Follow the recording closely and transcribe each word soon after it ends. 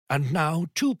And now,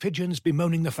 two pigeons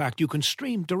bemoaning the fact you can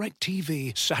stream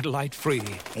DirecTV satellite-free.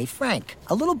 Hey, Frank,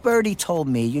 a little birdie told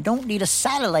me you don't need a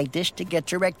satellite dish to get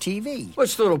DirecTV.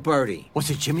 What's little birdie? Was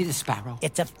it Jimmy the Sparrow?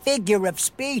 It's a figure of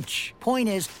speech. Point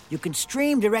is, you can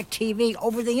stream DirecTV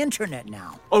over the internet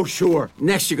now. Oh, sure.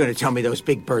 Next you're going to tell me those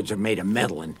big birds are made of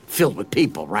metal and filled with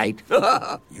people, right?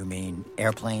 You mean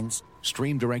airplanes?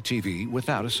 Stream DirecTV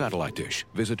without a satellite dish.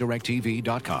 Visit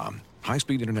DirecTV.com.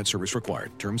 High-speed internet service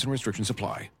required. Terms and restrictions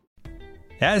apply.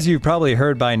 As you've probably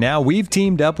heard by now, we've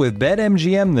teamed up with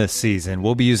BetMGM this season.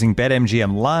 We'll be using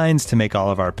BetMGM lines to make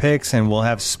all of our picks, and we'll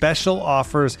have special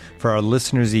offers for our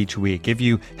listeners each week. If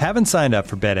you haven't signed up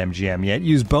for BetMGM yet,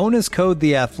 use bonus code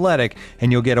The Athletic,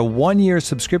 and you'll get a 1-year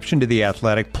subscription to The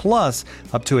Athletic, plus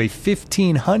up to a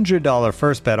 $1,500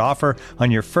 first bet offer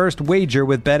on your first wager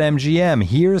with BetMGM.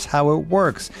 Here's how it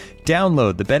works.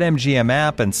 Download the BetMGM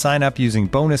app and sign up using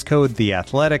bonus code The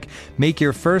Athletic. Make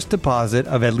your first deposit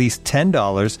of at least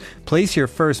 $10. Place your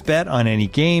first bet on any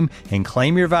game and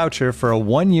claim your voucher for a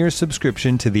 1-year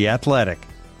subscription to The Athletic.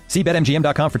 See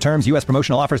BetMGM.com for terms. U.S.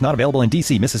 promotional offers not available in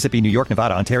D.C., Mississippi, New York,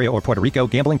 Nevada, Ontario, or Puerto Rico.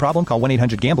 Gambling problem? Call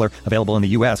 1-800-GAMBLER. Available in the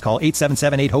U.S. Call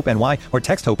 877-8-HOPE-NY or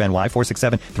text HOPE-NY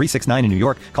 467-369 in New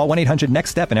York. Call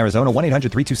 1-800-NEXT-STEP in Arizona.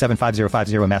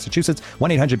 1-800-327-5050 in Massachusetts.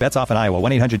 1-800-BETS-OFF in Iowa.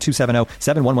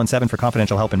 1-800-270-7117 for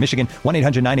confidential help in Michigan.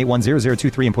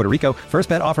 1-800-981-0023 in Puerto Rico. First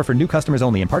bet offer for new customers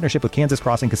only in partnership with Kansas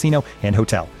Crossing Casino and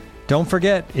Hotel. Don't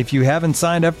forget, if you haven't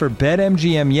signed up for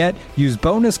BetMGM yet, use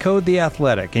bonus code The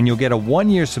Athletic, and you'll get a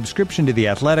 1-year subscription to The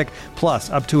Athletic, plus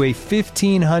up to a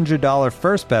 $1,500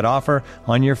 first bet offer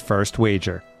on your first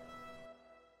wager.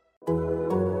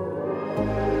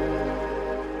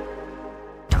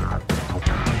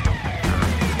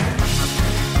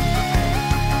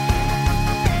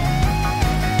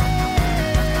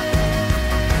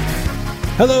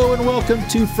 Hello and welcome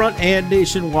to Front and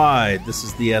Nationwide. This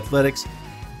is The Athletics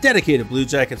dedicated Blue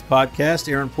Jackets podcast.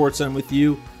 Aaron Portzon with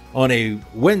you on a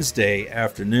Wednesday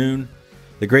afternoon.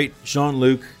 The great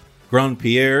Jean-Luc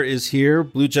Grandpierre is here,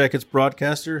 Blue Jackets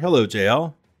broadcaster. Hello,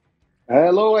 JL.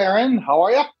 Hello, Aaron. How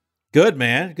are you? Good,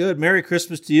 man. Good. Merry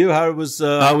Christmas to you. How was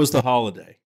the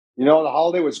holiday? You know, the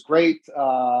holiday was great.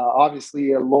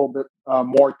 Obviously, a little bit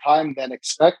more time than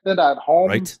expected at home,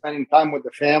 right. Spending time with the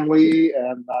family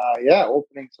and,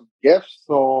 opening some gifts.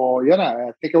 So,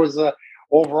 I think it was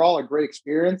overall a great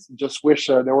experience. Just wish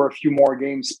there were a few more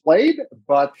games played,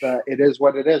 but it is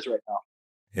what it is right now.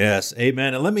 Yes,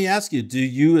 amen. And let me ask you,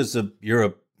 you're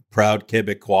a proud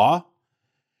Quebecois,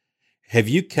 have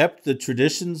you kept the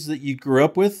traditions that you grew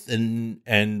up with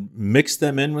and mixed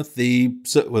them in with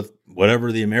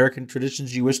whatever the American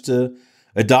traditions you wish to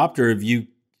adopt, or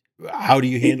how do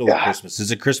you handle Christmas?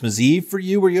 Is it Christmas Eve for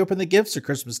you where you open the gifts, or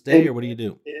Christmas Day, or what do you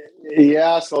do?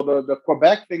 Yeah, so the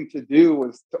Quebec thing to do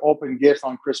was to open gifts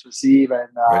on Christmas Eve, and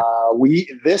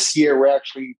this year we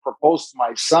actually proposed to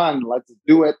my son, let's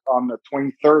do it on the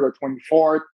 23rd or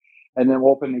 24th, and then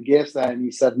we'll open the gifts, and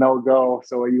he said no go.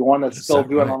 So you want to still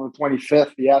do it on the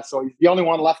 25th? Yeah, so he's the only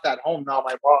one left at home now.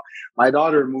 My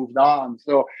daughter moved on,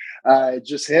 so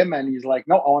just him, and he's like,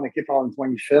 no, I want to keep it on the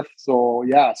 25th. So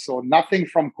yeah, so nothing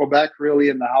from Quebec really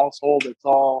in the household. It's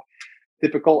all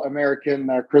typical American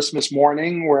Christmas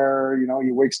morning where,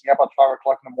 he wakes me up at 5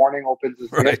 o'clock in the morning, opens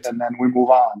his gift, and then we move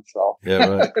on. So yeah,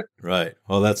 right. Right.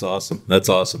 Well, that's awesome. That's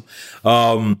awesome.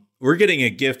 We're getting a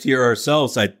gift here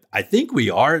ourselves. I think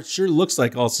we are. It sure looks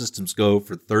like all systems go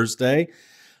for Thursday.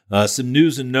 Some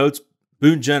news and notes.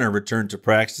 Boone Jenner returned to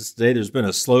practice today. There's been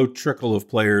a slow trickle of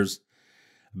players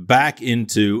back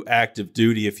into active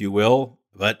duty, if you will.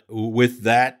 But with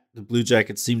that, the Blue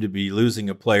Jackets seem to be losing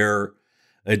a player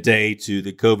a day to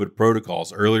the COVID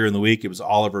protocols. Earlier in the week, it was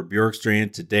Oliver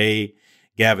Bjorkstrand. Today,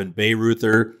 Gavin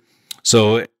Bayreuther.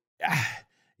 So,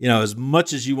 as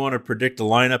much as you want to predict a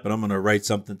lineup, and I'm going to write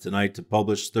something tonight to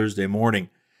publish Thursday morning,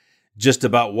 just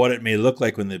about what it may look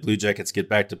like when the Blue Jackets get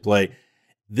back to play.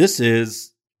 This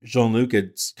is, Jean-Luc,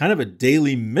 it's kind of a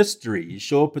daily mystery. You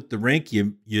show up at the rink,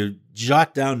 you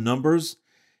jot down numbers,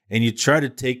 and you try to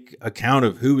take account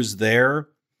of who is there,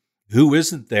 who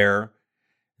isn't there.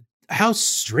 How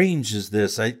strange is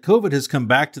this? COVID has come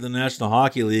back to the National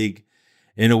Hockey League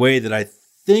in a way that I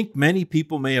think many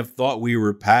people may have thought we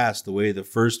were past, the way the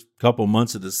first couple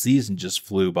months of the season just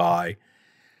flew by.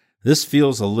 This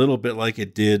feels a little bit like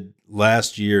it did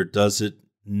last year, does it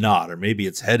not? Or maybe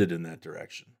it's headed in that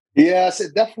direction. Yes,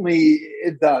 it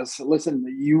does. Listen,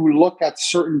 you look at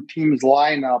certain teams'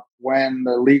 lineup when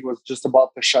the league was just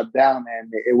about to shut down,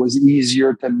 and it was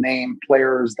easier to name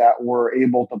players that were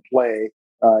able to play.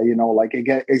 Like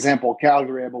example,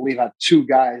 Calgary, I believe, had 2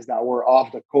 guys that were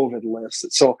off the COVID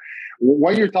list. So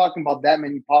when you're talking about that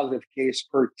many positive cases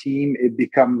per team, it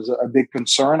becomes a big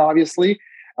concern, obviously,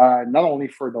 not only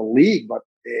for the league, but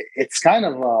it's kind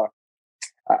of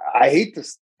I hate to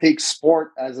take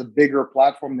sport as a bigger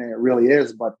platform than it really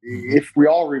is. But if we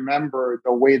all remember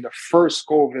the way the first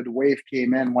COVID wave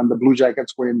came in when the Blue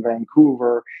Jackets were in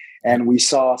Vancouver and we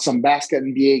saw some basket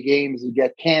NBA games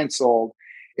get canceled,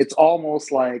 it's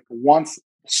almost like once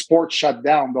sports shut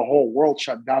down, the whole world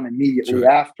shut down immediately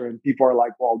after. And people are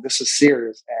like, well, this is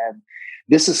serious. And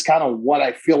this is kind of what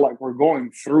I feel like we're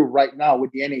going through right now with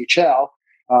the NHL.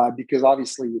 Because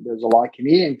obviously there's a lot of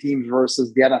Canadian teams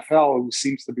versus the NFL who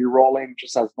seems to be rolling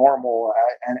just as normal,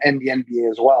 and the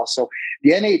NBA as well. So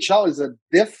the NHL is a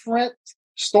different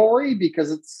story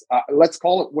because it's, let's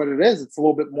call it what it is. It's a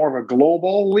little bit more of a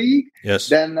global league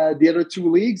than the other 2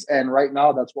 leagues. And right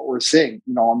now that's what we're seeing,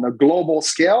 on the global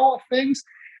scale of things.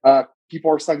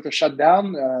 People are starting to shut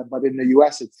down, but in the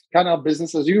U.S., it's kind of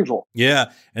business as usual.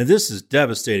 Yeah, and this is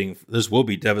devastating. This will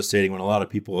be devastating when a lot of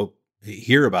people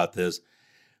hear about this.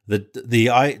 The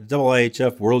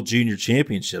IIHF World Junior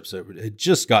Championships had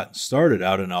just gotten started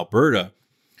out in Alberta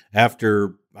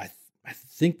after I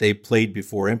think they played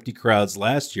before empty crowds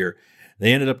last year.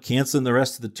 They ended up canceling the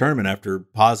rest of the tournament after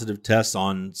positive tests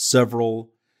on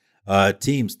several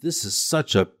teams. This is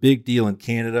such a big deal in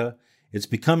Canada. It's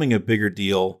becoming a bigger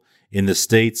deal in the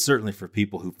States, certainly for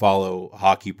people who follow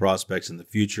hockey prospects in the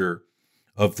future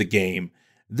of the game.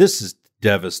 This is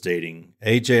devastating,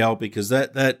 AJL, because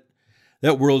that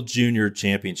World Junior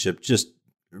Championship just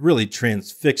really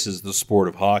transfixes the sport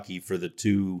of hockey for the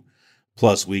 2+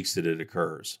 weeks that it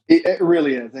occurs. It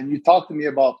really is. And you talked to me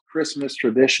about Christmas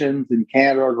traditions in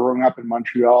Canada, growing up in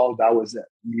Montreal. That was it.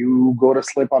 You go to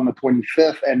sleep on the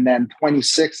 25th, and then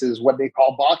 26th is what they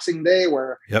call Boxing Day,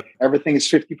 where everything is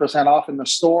 50% off in the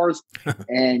stores.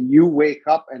 And you wake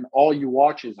up and all you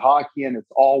watch is hockey, and it's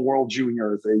all World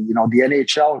Juniors. The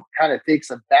NHL kind of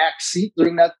takes a back seat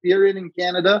during that period in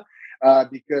Canada.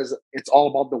 Because it's all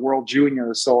about the World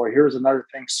Juniors. So here's another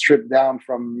thing stripped down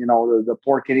from, the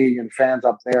poor Canadian fans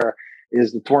up there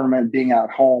is the tournament being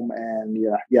at home. And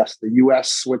yes, the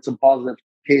U.S. with some positive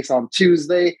case on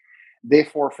Tuesday, they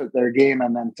forfeit their game.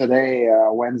 And then today,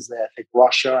 Wednesday, I think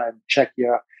Russia and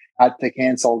Czechia had to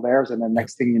cancel theirs. And then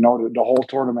next thing you know, the whole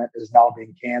tournament is now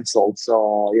being canceled.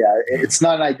 So it's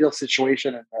not an ideal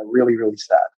situation and really, really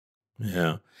sad.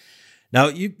 Yeah. Now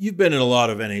you've been in a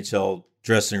lot of NHL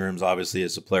dressing rooms, obviously,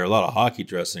 as a player, a lot of hockey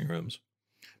dressing rooms.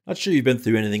 Not sure you've been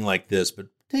through anything like this, but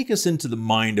take us into the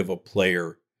mind of a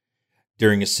player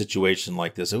during a situation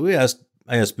like this. I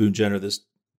asked Boone Jenner this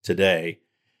today,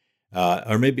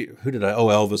 or maybe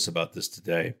Elvis about this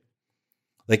today.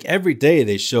 Like every day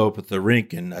they show up at the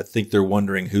rink, and I think they're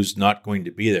wondering who's not going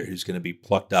to be there, who's going to be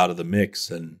plucked out of the mix,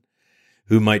 and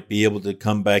who might be able to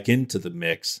come back into the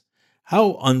mix.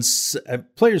 How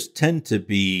players tend to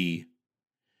be,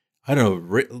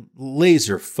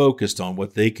 laser focused on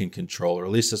what they can control, or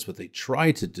at least that's what they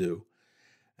try to do.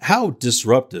 How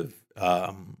disruptive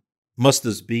must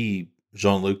this be,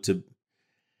 Jean-Luc, to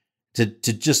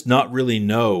just not really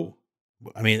know?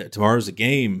 I mean, tomorrow's a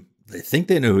game. They think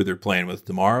they know who they're playing with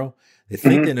tomorrow. They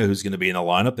think they know who's going to be in the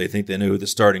lineup. They think they know who the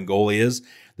starting goalie is.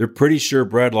 They're pretty sure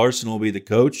Brad Larson will be the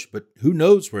coach, but who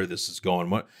knows where this is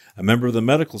going? A member of the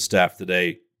medical staff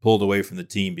today pulled away from the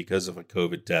team because of a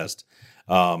COVID test.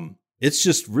 It's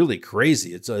just really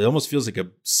crazy. It almost feels like a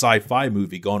sci-fi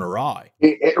movie gone awry.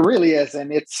 It really is.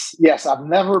 And I've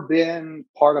never been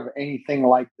part of anything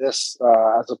like this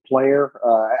as a player.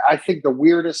 I think the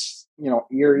weirdest,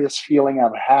 eeriest feeling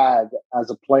I've had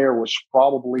as a player was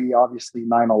probably obviously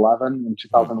 9/11 in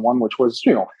 2001, which was,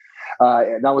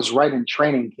 that was right in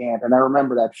training camp. And I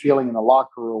remember that feeling in the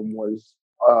locker room was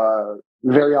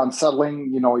very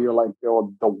unsettling. You're like,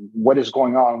 what is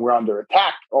going on? We're under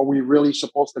attack. Are we really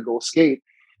supposed to go skate?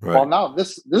 Right. Well, now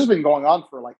this has been going on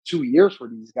for like 2 years for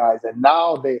these guys. And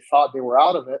now they thought they were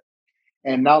out of it.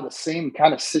 And now the same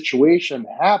kind of situation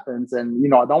happens. And,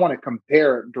 I don't want to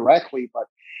compare it directly, but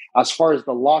as far as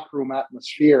the locker room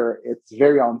atmosphere, it's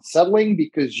very unsettling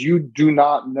because you do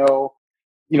not know,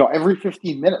 every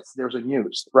 15 minutes there's a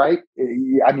news, right?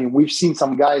 I mean, we've seen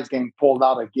some guys getting pulled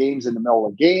out of games in the middle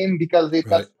of a game because they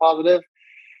tested positive.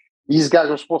 These guys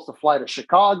are supposed to fly to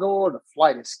Chicago. The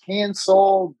flight is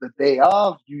canceled the day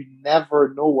of. You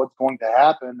never know what's going to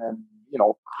happen. And,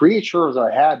 creatures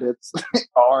of habits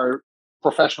are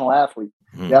professional athletes.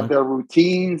 Mm-hmm. They have their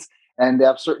routines and they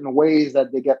have certain ways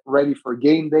that they get ready for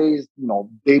game days,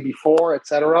 day before,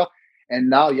 etc. And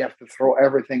now you have to throw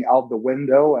everything out the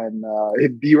window and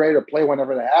be ready to play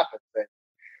whenever that happens. And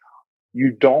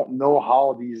you don't know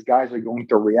how these guys are going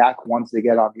to react once they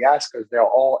get on the ice because they're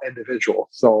all individuals.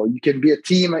 So you can be a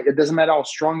team. It doesn't matter how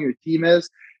strong your team is.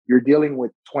 You're dealing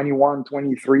with 21,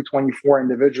 23, 24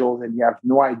 individuals, and you have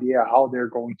no idea how they're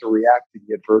going to react to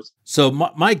the adversity. So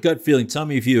my gut feeling, tell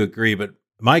me if you agree, but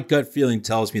my gut feeling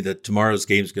tells me that tomorrow's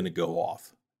game is going to go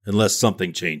off unless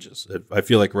something changes. I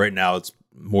feel like right now it's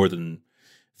more than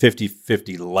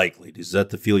 50-50 likely. Is that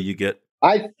the feel you get?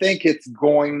 I think it's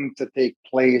going to take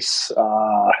place.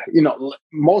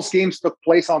 Most games took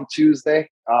place on Tuesday.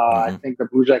 I think the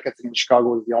Blue Jackets in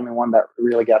Chicago is the only one that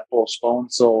really got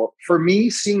postponed. So for me,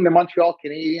 seeing the Montreal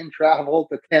Canadiens travel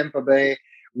to Tampa Bay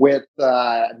with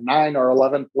 9 or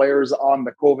 11 players on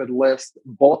the COVID list,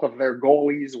 both of their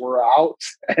goalies were out,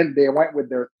 and they went with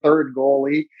their third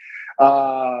goalie.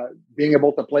 Being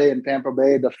able to play in Tampa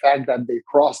Bay, the fact that they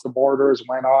crossed the borders,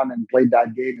 went on and played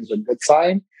that game is a good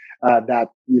sign. That,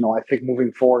 I think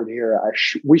moving forward here,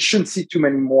 we shouldn't see too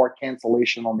many more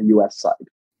cancellation on the U.S. side.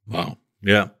 Wow.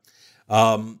 Yeah.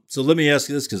 So let me ask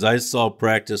you this, because I saw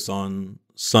practice on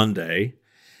Sunday.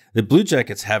 The Blue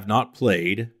Jackets have not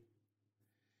played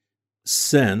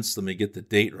since, let me get the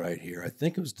date right here. I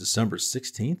think it was December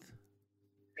 16th.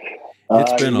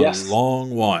 It's been a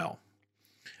long while.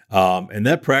 And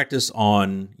that practice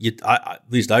at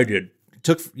least I did,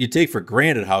 you take for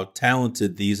granted how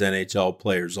talented these NHL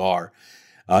players are,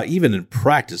 even in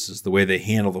practices, the way they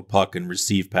handle the puck and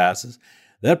receive passes.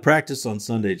 That practice on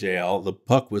Sunday, JL, the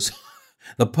puck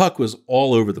was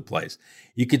all over the place.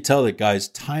 You could tell that guys'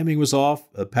 timing was off.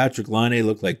 Patrick Laine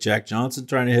looked like Jack Johnson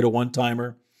trying to hit a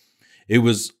one-timer. It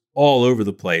was all over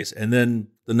the place. And then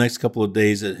the next couple of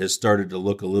days, it has started to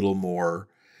look a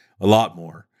lot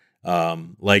more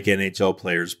like NHL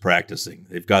players practicing.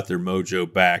 They've got their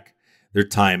mojo back, their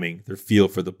timing, their feel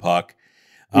for the puck.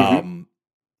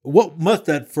 What must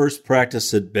that first practice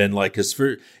had been like? Because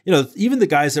for, even the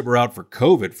guys that were out for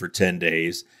COVID for 10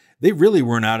 days, they really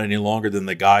weren't out any longer than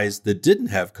the guys that didn't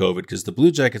have COVID, because the Blue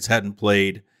Jackets hadn't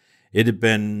played. It had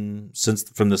been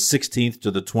from the 16th to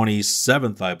the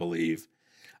 27th, I believe.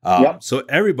 So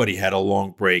everybody had a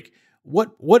long break.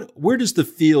 Where does the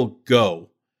feel go?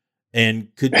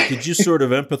 And could you sort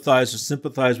of empathize or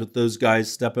sympathize with those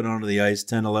guys stepping onto the ice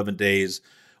 10, 11 days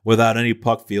without any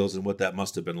puck feels, and what that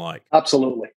must have been like?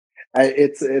 Absolutely.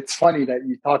 It's funny that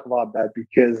you talk about that,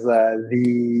 because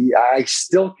I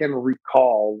still can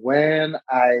recall when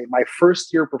my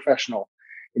first year professional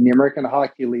in the American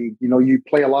Hockey League, you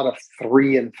play a lot of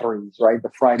 3-3s, right? The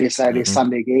Friday, Saturday,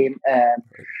 Sunday game. And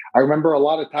I remember a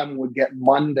lot of time we'd get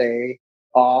Monday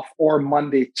off or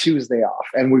Monday, Tuesday off,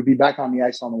 and we'd be back on the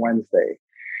ice on Wednesday.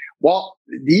 Well,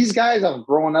 these guys have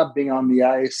grown up being on the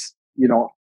ice,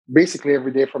 basically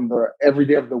every day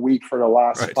of the week for the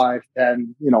last 5,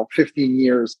 10, 15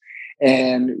 years.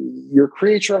 And your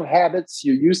creature of habits,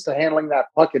 you're used to handling that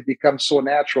puck. It becomes so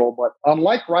natural. But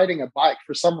unlike riding a bike,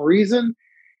 for some reason,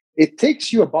 it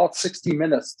takes you about 60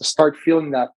 minutes to start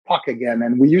feeling that puck again.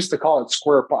 And we used to call it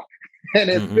square puck. And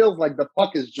it feels like the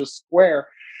puck is just square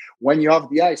when you're off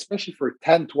the ice, especially for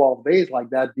 10, 12 days like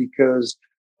that, because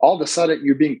all of a sudden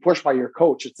you're being pushed by your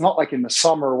coach. It's not like in the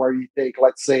summer where you take,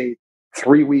 let's say,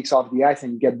 3 weeks off the ice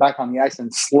and you get back on the ice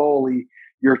and slowly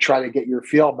you're trying to get your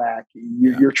feel back.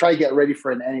 You're trying to get ready for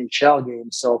an NHL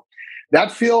game. So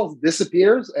that feel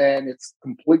disappears, and it's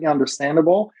completely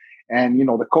understandable. And,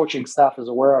 the coaching staff is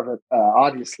aware of it,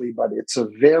 obviously, but it's a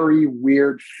very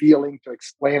weird feeling to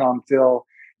explain until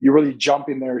you really jump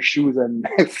in their shoes and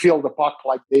feel the puck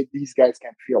like these guys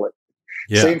can't feel it.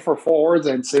 Yeah. Same for forwards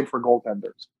and same for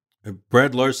goaltenders.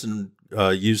 Brad Larson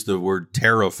used the word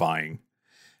terrifying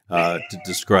to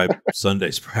describe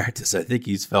Sunday's practice. I think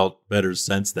he's felt better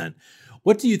since then.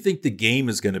 What do you think the game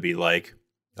is going to be like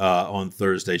on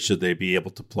Thursday, should they be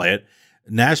able to play it?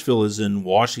 Nashville is in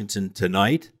Washington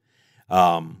tonight.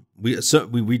 We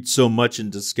so much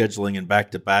into scheduling and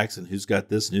back-to-backs and who's got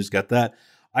this and who's got that.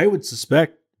 I would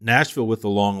suspect Nashville, with the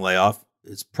long layoff,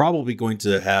 is probably going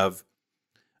to have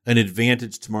an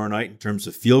advantage tomorrow night in terms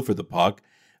of feel for the puck.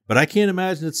 But I can't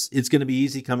imagine it's going to be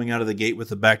easy coming out of the gate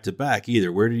with a back-to-back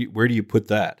either. Where do you put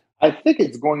that? I think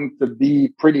it's going to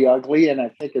be pretty ugly, and I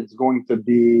think it's going to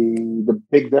be the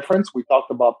big difference. We talked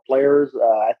about players.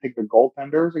 I think the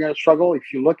goaltenders are going to struggle.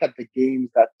 If you look at the games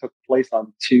that took place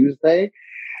on Tuesday,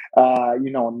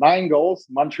 9 goals.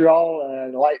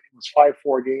 Montreal Lightning was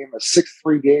 5-4 game, a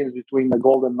 6-3 games between the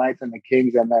Golden Knights and the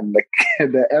Kings, and then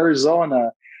the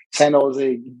Arizona San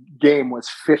Jose game was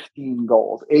 15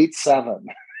 goals, 8-7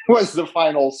 was the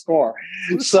final score.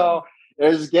 So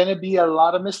there's going to be a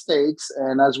lot of mistakes,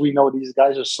 and as we know, these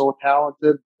guys are so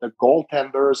talented. the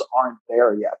goaltenders aren't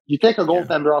there yet. You take a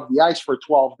goaltender off the ice for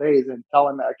 12 days and tell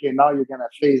him, okay, now you're going to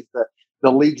face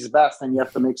the league's best and you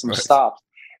have to make some stops.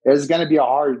 It's going to be a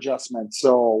hard adjustment.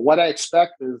 So what I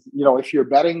expect is, if you're a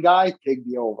betting guy, take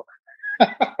the over.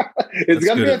 It's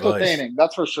going to be entertaining.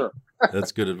 That's for sure.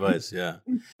 That's good advice. Yeah.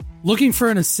 Looking for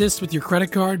an assist with your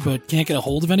credit card but can't get a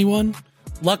hold of anyone?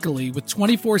 Luckily, with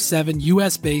 24/7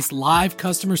 US-based live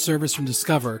customer service from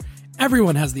Discover,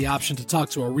 everyone has the option to talk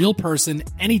to a real person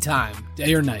anytime,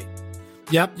 day or night.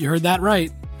 Yep, you heard that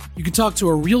right. You can talk to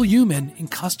a real human in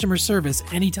customer service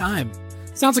anytime.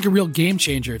 Sounds like a real game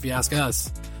changer if you ask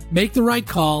us. Make the right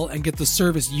call and get the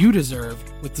service you deserve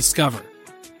with Discover.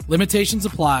 Limitations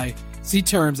apply. See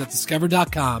terms at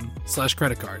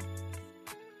discover.com/creditcard.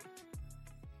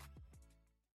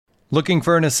 Looking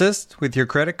for an assist with your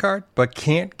credit card but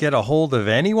can't get a hold of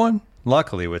anyone?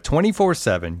 Luckily, with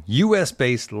 24/7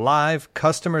 US-based live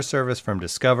customer service from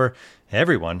Discover,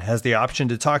 everyone has the option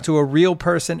to talk to a real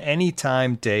person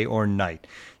anytime, day or night.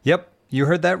 Yep, you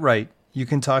heard that right. You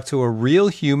can talk to a real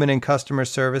human in customer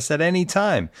service at any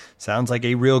time. Sounds like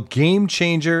a real game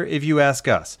changer if you ask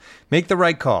us. Make the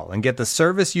right call and get the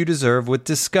service you deserve with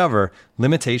Discover.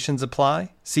 Limitations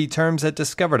apply. See terms at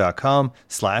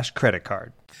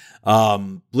discover.com/creditcard.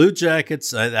 Blue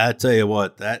Jackets, I tell you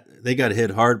what, that they got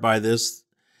hit hard by this.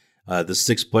 The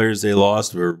 6 players they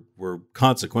lost were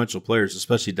consequential players,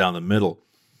 especially down the middle.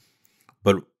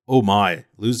 But oh my,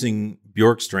 losing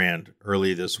Bjorkstrand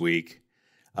early this week.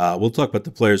 We'll talk about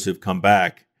the players who've come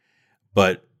back,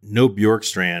 but no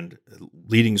Bjorkstrand,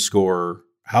 leading scorer.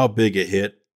 How big a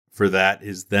hit for that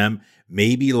is them.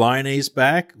 Maybe Laine's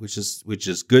back, which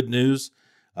is good news.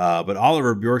 But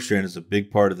Oliver Bjorkstrand is a big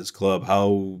part of this club.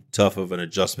 How tough of an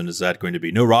adjustment is that going to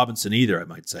be? No Robinson either, I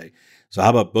might say. So how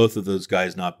about both of those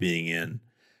guys not being in?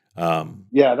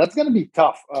 Yeah, that's going to be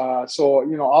tough. So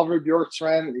Oliver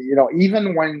Bjorkstrand,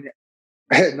 even when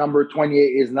number 28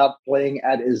 is not playing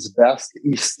at his best,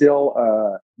 he's still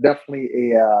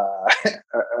definitely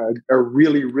a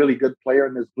really, really good player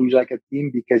in this Blue Jacket team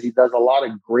because he does a lot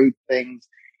of great things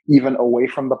even away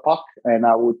from the puck. And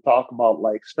I would talk about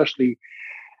especially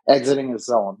exiting his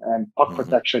zone and puck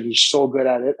protection. He's so good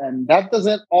at it. And that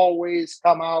doesn't always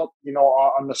come out,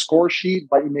 on the score sheet,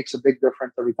 but he makes a big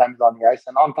difference every time he's on the ice.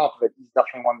 And on top of it, he's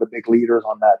definitely one of the big leaders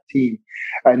on that team.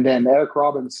 And then Eric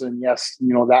Robinson, yes,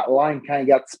 that line kind of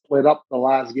got split up the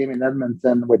last game in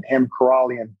Edmonton with him,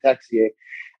 Corrali, and Texier.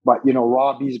 But,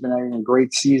 Robbie's been having a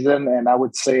great season. And I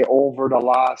would say over the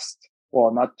last,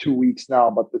 not 2 weeks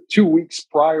now, but the 2 weeks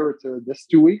prior to this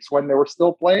 2 weeks when they were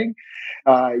still playing,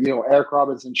 Eric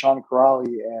Robinson, Sean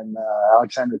Corrali, and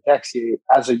Alexander Texier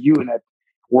as a unit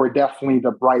were definitely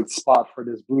the bright spot for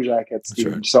this Blue Jackets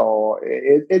team. Right. So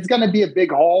it's going to be a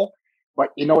big haul,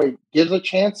 but, it gives a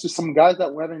chance to some guys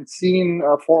that we haven't seen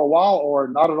for a while or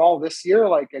not at all this year,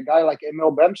 like a guy like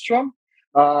Emil Bemstrom,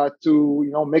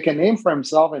 to make a name for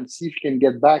himself and see if he can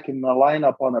get back in the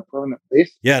lineup on a permanent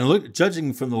basis. Yeah, and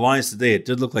judging from the lines today, it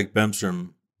did look like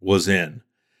Bemstrom was in.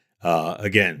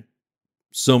 Again,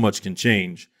 so much can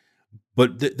change,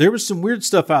 but there was some weird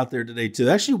stuff out there today too.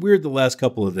 Actually, weird the last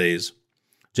couple of days.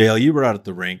 JL, you were out at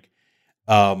the rink,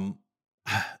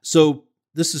 so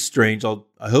this is strange.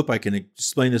 I hope I can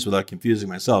explain this without confusing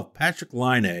myself. Patrik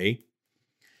Laine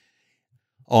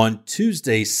on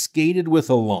Tuesday skated with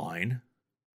a line,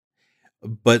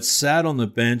 but sat on the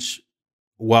bench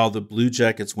while the Blue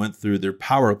Jackets went through their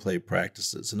power play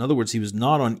practices. In other words, he was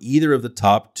not on either of the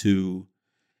top 2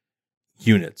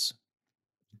 units.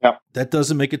 Yep. That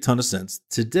doesn't make a ton of sense.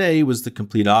 Today was the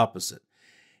complete opposite.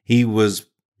 He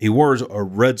wore a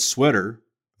red sweater,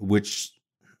 which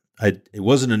it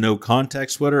wasn't a no contact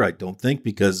sweater, I don't think,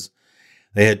 because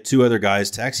they had 2 other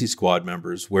guys, taxi squad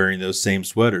members, wearing those same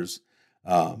sweaters,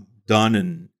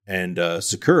 Dunn and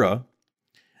Sakura.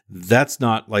 That's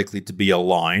not likely to be a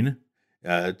line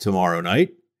tomorrow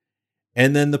night.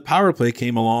 And then the power play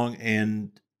came along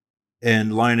and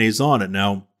Laine's on it.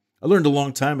 Now, I learned a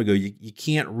long time ago, you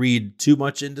can't read too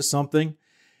much into something,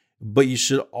 but you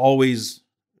should always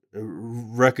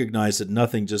recognize that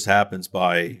nothing just happens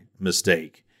by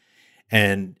mistake.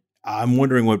 And I'm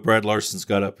wondering what Brad Larsen's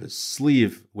got up his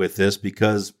sleeve with this,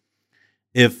 because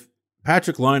if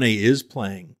Patrik Laine is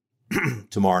playing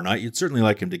tomorrow night, you'd certainly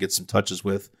like him to get some touches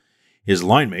with his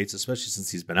line mates, especially since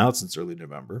he's been out since early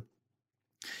November.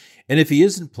 And if he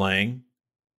isn't playing,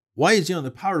 why is he on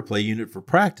the power play unit for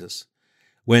practice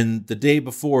when the day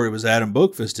before it was Adam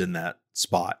Boqvist in that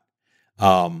spot?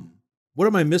 What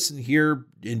am I missing here?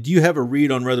 And do you have a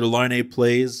read on whether Laine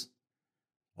plays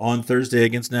on Thursday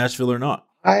against Nashville or not?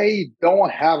 I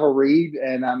don't have a read,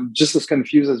 and I'm just as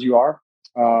confused as you are.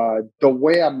 The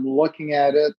way I'm looking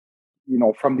at it,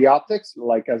 from the optics,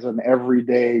 like as an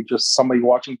everyday, just somebody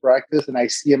watching practice, and I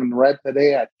see him in red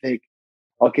today, I think,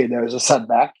 okay, there's a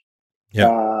setback.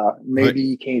 Yeah. Maybe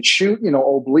he can't shoot,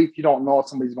 oblique. You don't know if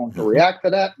somebody's going to react to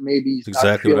that. Maybe he's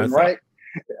exactly not feeling right.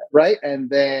 Right. And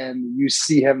then you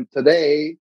see him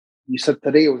today. You said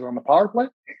today it was on the power play?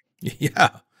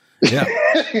 Yeah. Yeah.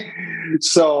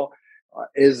 So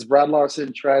is Brad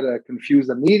Larson try to confuse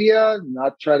the media,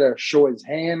 not try to show his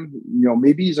hand?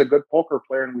 Maybe he's a good poker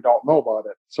player and we don't know about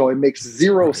it. So it makes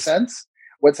zero sense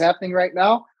what's happening right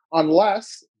now,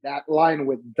 unless that line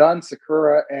with Dunn,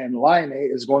 Sakura, and Laine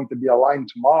is going to be a line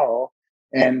tomorrow,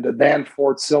 and the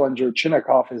Danforth, Sillinger,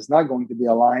 Chinnikov is not going to be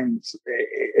a line.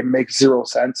 It makes zero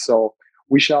sense. So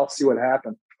we shall see what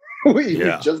happens. We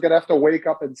just gonna have to wake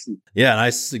up and see. Yeah, and I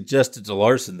suggested to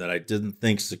Larson that I didn't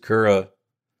think Sakura,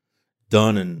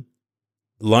 Dunn, and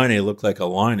Laine looked like a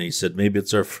line. He said maybe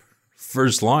it's our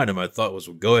first line. And I thought was,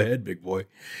 well, go ahead, big boy.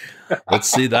 Let's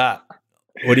see that.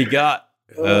 What do you got?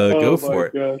 Go for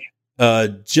it.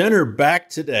 Gosh. Jenner back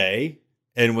today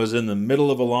and was in the middle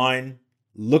of a line.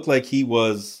 Looked like he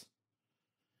was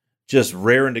just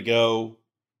raring to go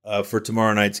for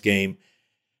tomorrow night's game.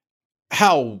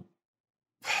 How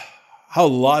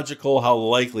logical, how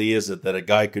likely is it that a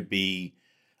guy could be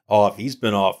off? He's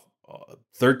been off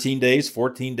 13 days,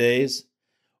 14 days,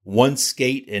 one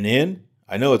skate and in.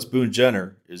 I know it's Boone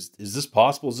Jenner. Is this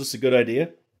possible? Is this a good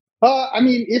idea?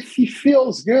 If he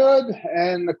feels good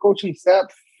and the coaching staff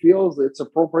feels it's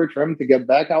appropriate for him to get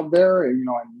back out there, and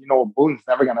Boone's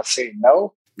never going to say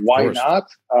no. Why not?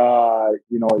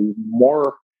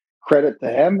 More credit to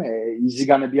him. Is he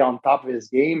going to be on top of his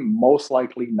game? Most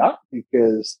likely not,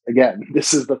 because again,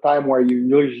 this is the time where you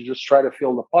usually just try to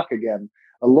feel the puck again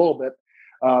a little bit.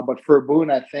 But for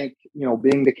Boone, I think,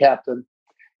 being the captain,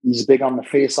 he's big on the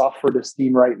face-off for this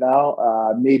team right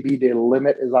now. Maybe they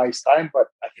limit his ice time, but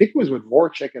I think it was with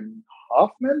Voracek and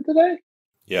Hoffman today.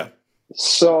 Yeah.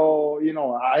 So,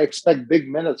 I expect big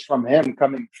minutes from him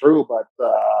coming through, but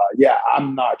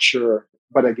I'm not sure.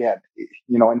 But again,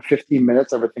 in 15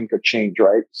 minutes, everything could change,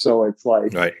 right? So it's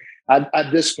like, right.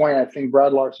 At this point, I think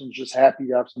Brad Larson's just happy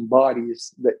to have some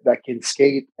bodies that can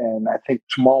skate. And I think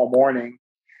tomorrow morning,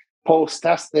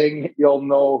 post-testing, you'll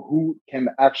know who can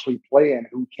actually play and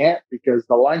who can't, because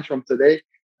the lines from today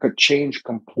could change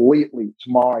completely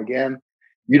tomorrow again.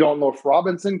 You don't know if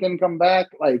Robinson can come back.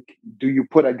 Like, do you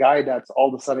put a guy that's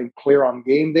all of a sudden clear on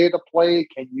game day to play?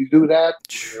 Can you do that?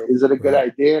 Is it a good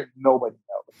idea? Nobody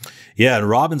knows. Yeah, and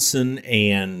Robinson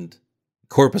and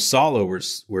Korpisalo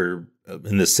were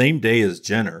in the same day as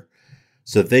Jenner.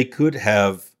 So they could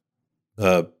have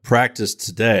practiced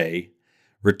today,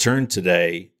 returned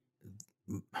today.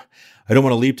 I don't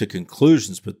want to leap to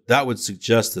conclusions, but that would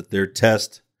suggest that their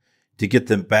test to get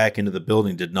them back into the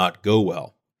building did not go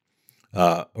well.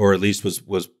 Or at least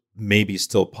was maybe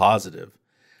still positive.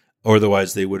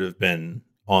 Otherwise, they would have been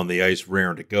on the ice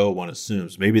raring to go, one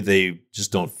assumes. Maybe they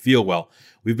just don't feel well.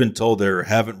 We've been told there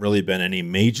haven't really been any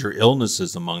major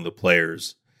illnesses among the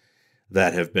players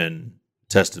that have been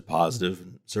tested positive,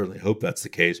 and certainly hope that's the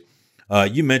case.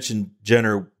 You mentioned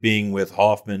Jenner being with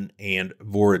Hoffman and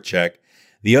Voracek.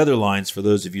 The other lines, for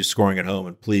those of you scoring at home,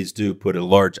 and please do put a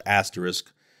large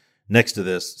asterisk next to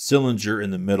this, Sillinger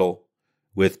in the middle,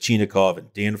 with Chinnikov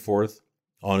and Danforth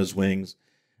on his wings.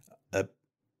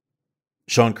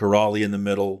 Sean Kuraly in the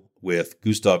middle with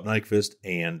Gustav Nyquist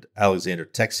and Alexander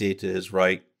Texier to his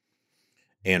right.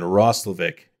 And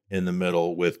Roslovic in the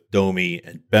middle with Domi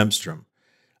and Bemstrom.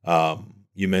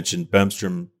 You mentioned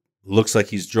Bemstrom looks like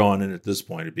he's drawn in at this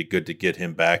point. It'd be good to get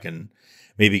him back and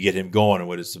maybe get him going in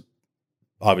what is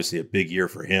obviously a big year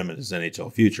for him in his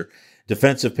NHL future.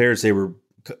 Defensive pairs, they were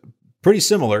pretty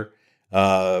similar.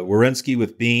 Werenski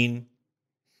with Bean,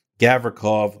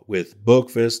 Gavrikov with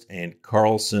Boqvist, and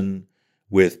Carlson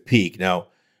with Peak. Now,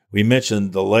 we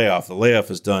mentioned the layoff. The layoff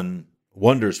has done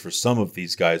wonders for some of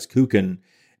these guys. Dean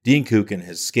Kukin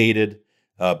has skated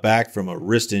back from a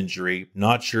wrist injury.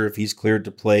 Not sure if he's cleared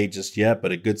to play just yet,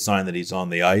 but a good sign that he's on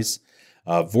the ice.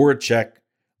 Voracek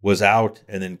was out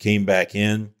and then came back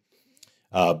in.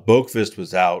 Boqvist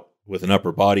was out with an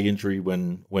upper body injury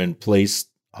when Place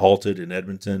halted in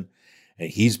Edmonton. And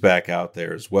he's back out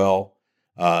there as well.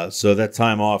 So that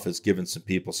time off has given some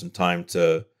people some time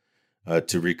to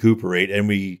recuperate. And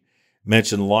we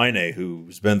mentioned Laine,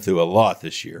 who's been through a lot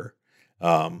this year,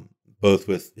 both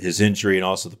with his injury and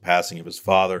also the passing of his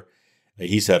father.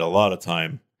 He's had a lot of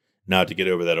time now to get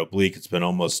over that oblique. It's been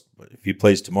almost, if he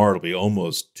plays tomorrow, it'll be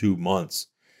almost 2 months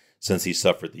since he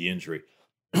suffered the injury.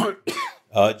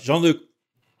 Jean-Luc,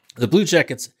 the Blue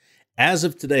Jackets, as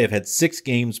of today, have had 6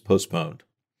 games postponed.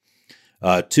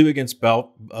 2 against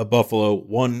Buffalo,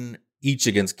 1 each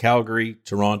against Calgary,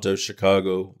 Toronto,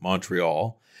 Chicago,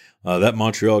 Montreal. That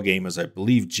Montreal game is, I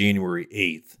believe, January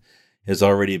 8th, has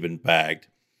already been bagged.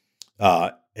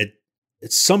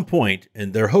 At some point,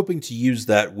 and they're hoping to use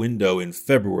that window in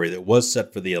February that was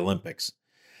set for the Olympics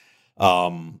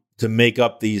to make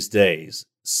up these days.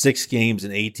 6 games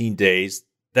in 18 days,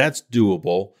 that's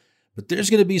doable. But there's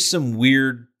going to be some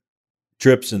weird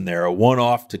trips in there. A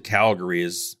one-off to Calgary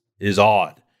is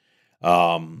odd.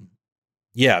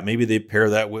 Maybe they pair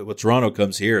that with Toronto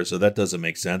comes here, so that doesn't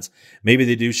make sense. Maybe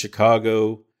they do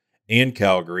Chicago and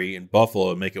Calgary and Buffalo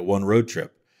and make it one road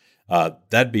trip.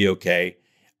 That'd be okay.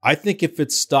 I think if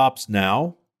it stops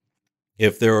now,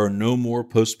 if there are no more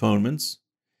postponements,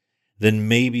 then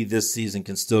maybe this season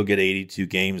can still get 82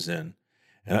 games in.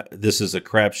 This is a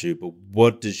crapshoot, but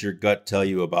what does your gut tell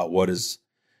you about what is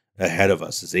ahead of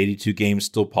us? Is 82 games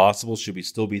still possible? Should we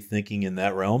still be thinking in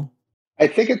that realm? I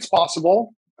think it's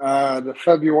possible. The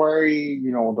February,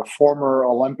 the former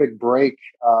Olympic break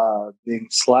being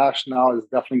slashed now is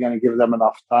definitely going to give them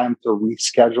enough time to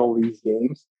reschedule these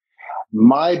games.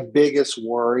 My biggest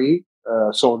worry,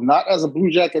 so not as a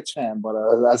Blue Jackets fan, but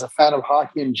as a fan of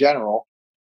hockey in general,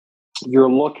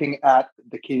 you're looking at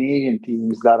the Canadian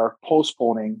teams that are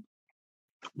postponing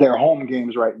their home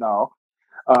games right now.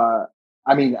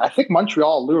 I think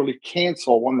Montreal literally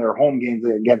canceled one of their home games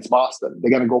against Boston.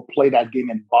 They're going to go play that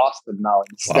game in Boston now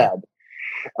instead.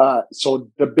 Wow. So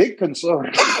the big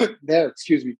concern there,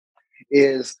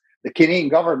 is the Canadian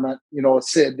government,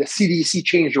 said the CDC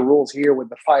changed the rules here with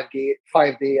the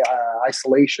 5-day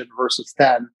isolation versus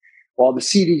 10. While the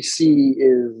CDC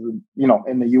is,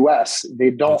 in the US, they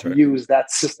don't use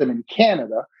that system in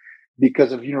Canada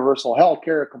because of universal health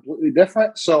care, completely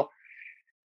different. So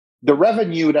the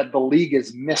revenue that the league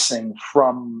is missing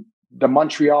from the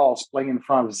Montreal's playing in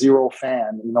front of zero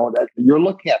fan, that you're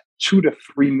looking at $2 to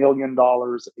 $3 million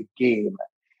a game.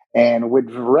 And with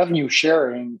revenue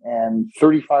sharing and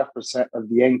 35% of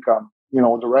the income,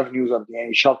 the revenues of the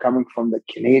NHL coming from the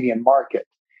Canadian market,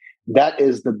 that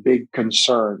is the big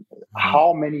concern.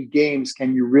 How many games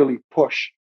can you really push?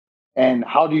 And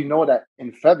how do you know that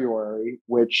in February,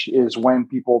 which is when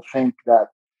people think that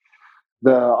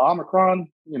the Omicron,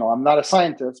 I'm not a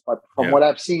scientist, but from what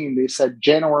I've seen, they said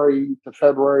January to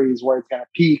February is where it's going to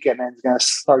peak and then it's going to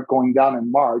start going down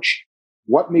in March.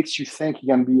 What makes you think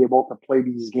you're going to be able to play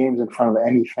these games in front of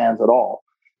any fans at all?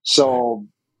 So,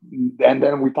 and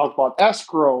then we talked about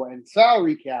escrow and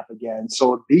salary cap again.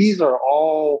 So these are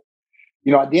all,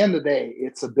 at the end of the day,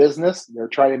 it's a business. They're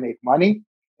trying to make money.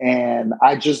 And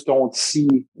I just don't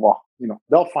see,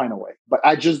 they'll find a way. But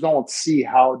I just don't see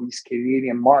how these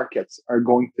Canadian markets are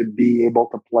going to be able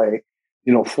to play,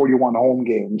 41 home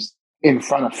games in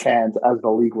front of fans as the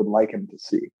league would like him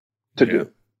to do.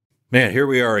 Man, here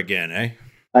we are again, eh?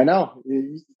 I know.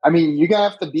 You're going to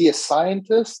have to be a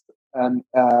scientist, an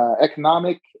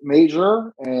economic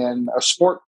major, and a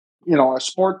sport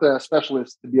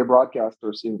specialist to be a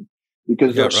broadcaster soon.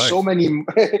 Because there's so many,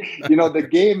 the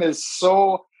game is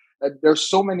so, there's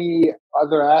so many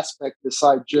other aspects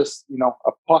besides just,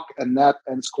 a puck, a net,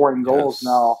 and scoring goals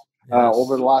now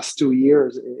over the last 2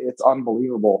 years. It's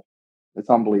unbelievable. It's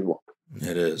unbelievable.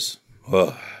 It is.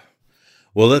 Well,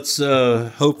 let's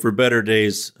hope for better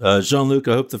days. Jean-Luc,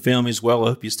 I hope the family's well. I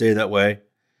hope you stay that way.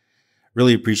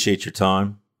 Really appreciate your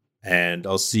time. And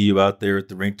I'll see you out there at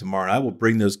the rink tomorrow. And I will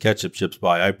bring those ketchup chips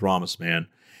by. I promise, man.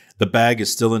 The bag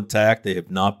is still intact. They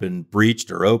have not been breached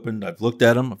or opened. I've looked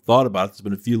at them. I've thought about it. There's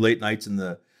been a few late nights in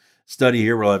the study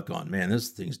here where I've gone, man, these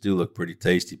things do look pretty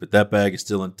tasty. But that bag is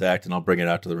still intact, and I'll bring it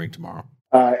out to the rink tomorrow.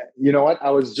 You know what? I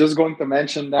was just going to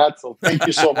mention that. So thank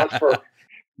you so much for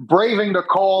braving the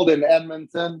cold in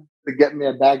Edmonton to get me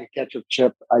a bag of ketchup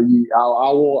chip. I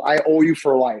owe you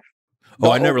for life.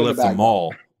 I never left the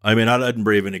mall. I didn't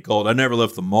brave any cold. I never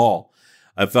left the mall.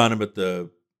 I found them at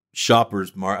the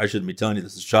Shoppers Mart. I shouldn't be telling you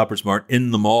this. Is Shoppers Mart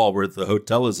in the mall where the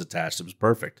hotel is attached. It was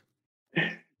perfect.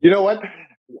 You know what?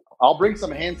 I'll bring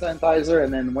some hand sanitizer,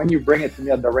 and then when you bring it to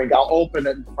me at the rink, I'll open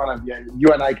it in front of you. You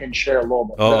and I can share a little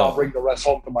bit. Then I'll bring the rest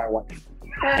home to my wife.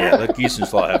 Yeah, let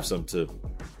Giesenslaw have some too.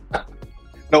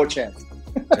 No chance.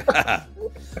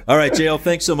 All right, JL,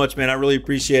 thanks so much, man. I really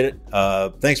appreciate it.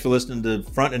 Thanks for listening to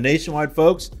Front and Nationwide,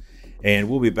 folks. And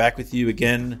we'll be back with you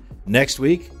again next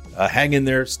week. Hang in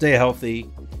there. Stay healthy.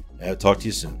 Talk to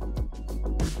you soon.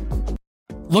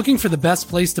 Looking for the best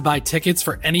place to buy tickets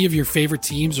for any of your favorite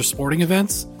teams or sporting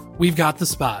events? We've got the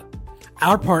spot.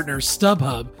 Our partner,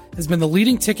 StubHub, has been the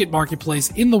leading ticket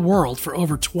marketplace in the world for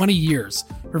over 20 years,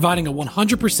 providing a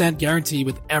 100% guarantee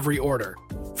with every order.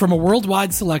 From a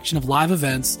worldwide selection of live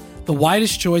events the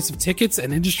widest choice of tickets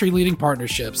and industry-leading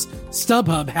partnerships,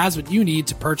 StubHub has what you need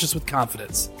to purchase with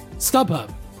confidence.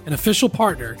 StubHub, an official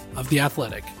partner of The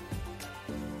Athletic.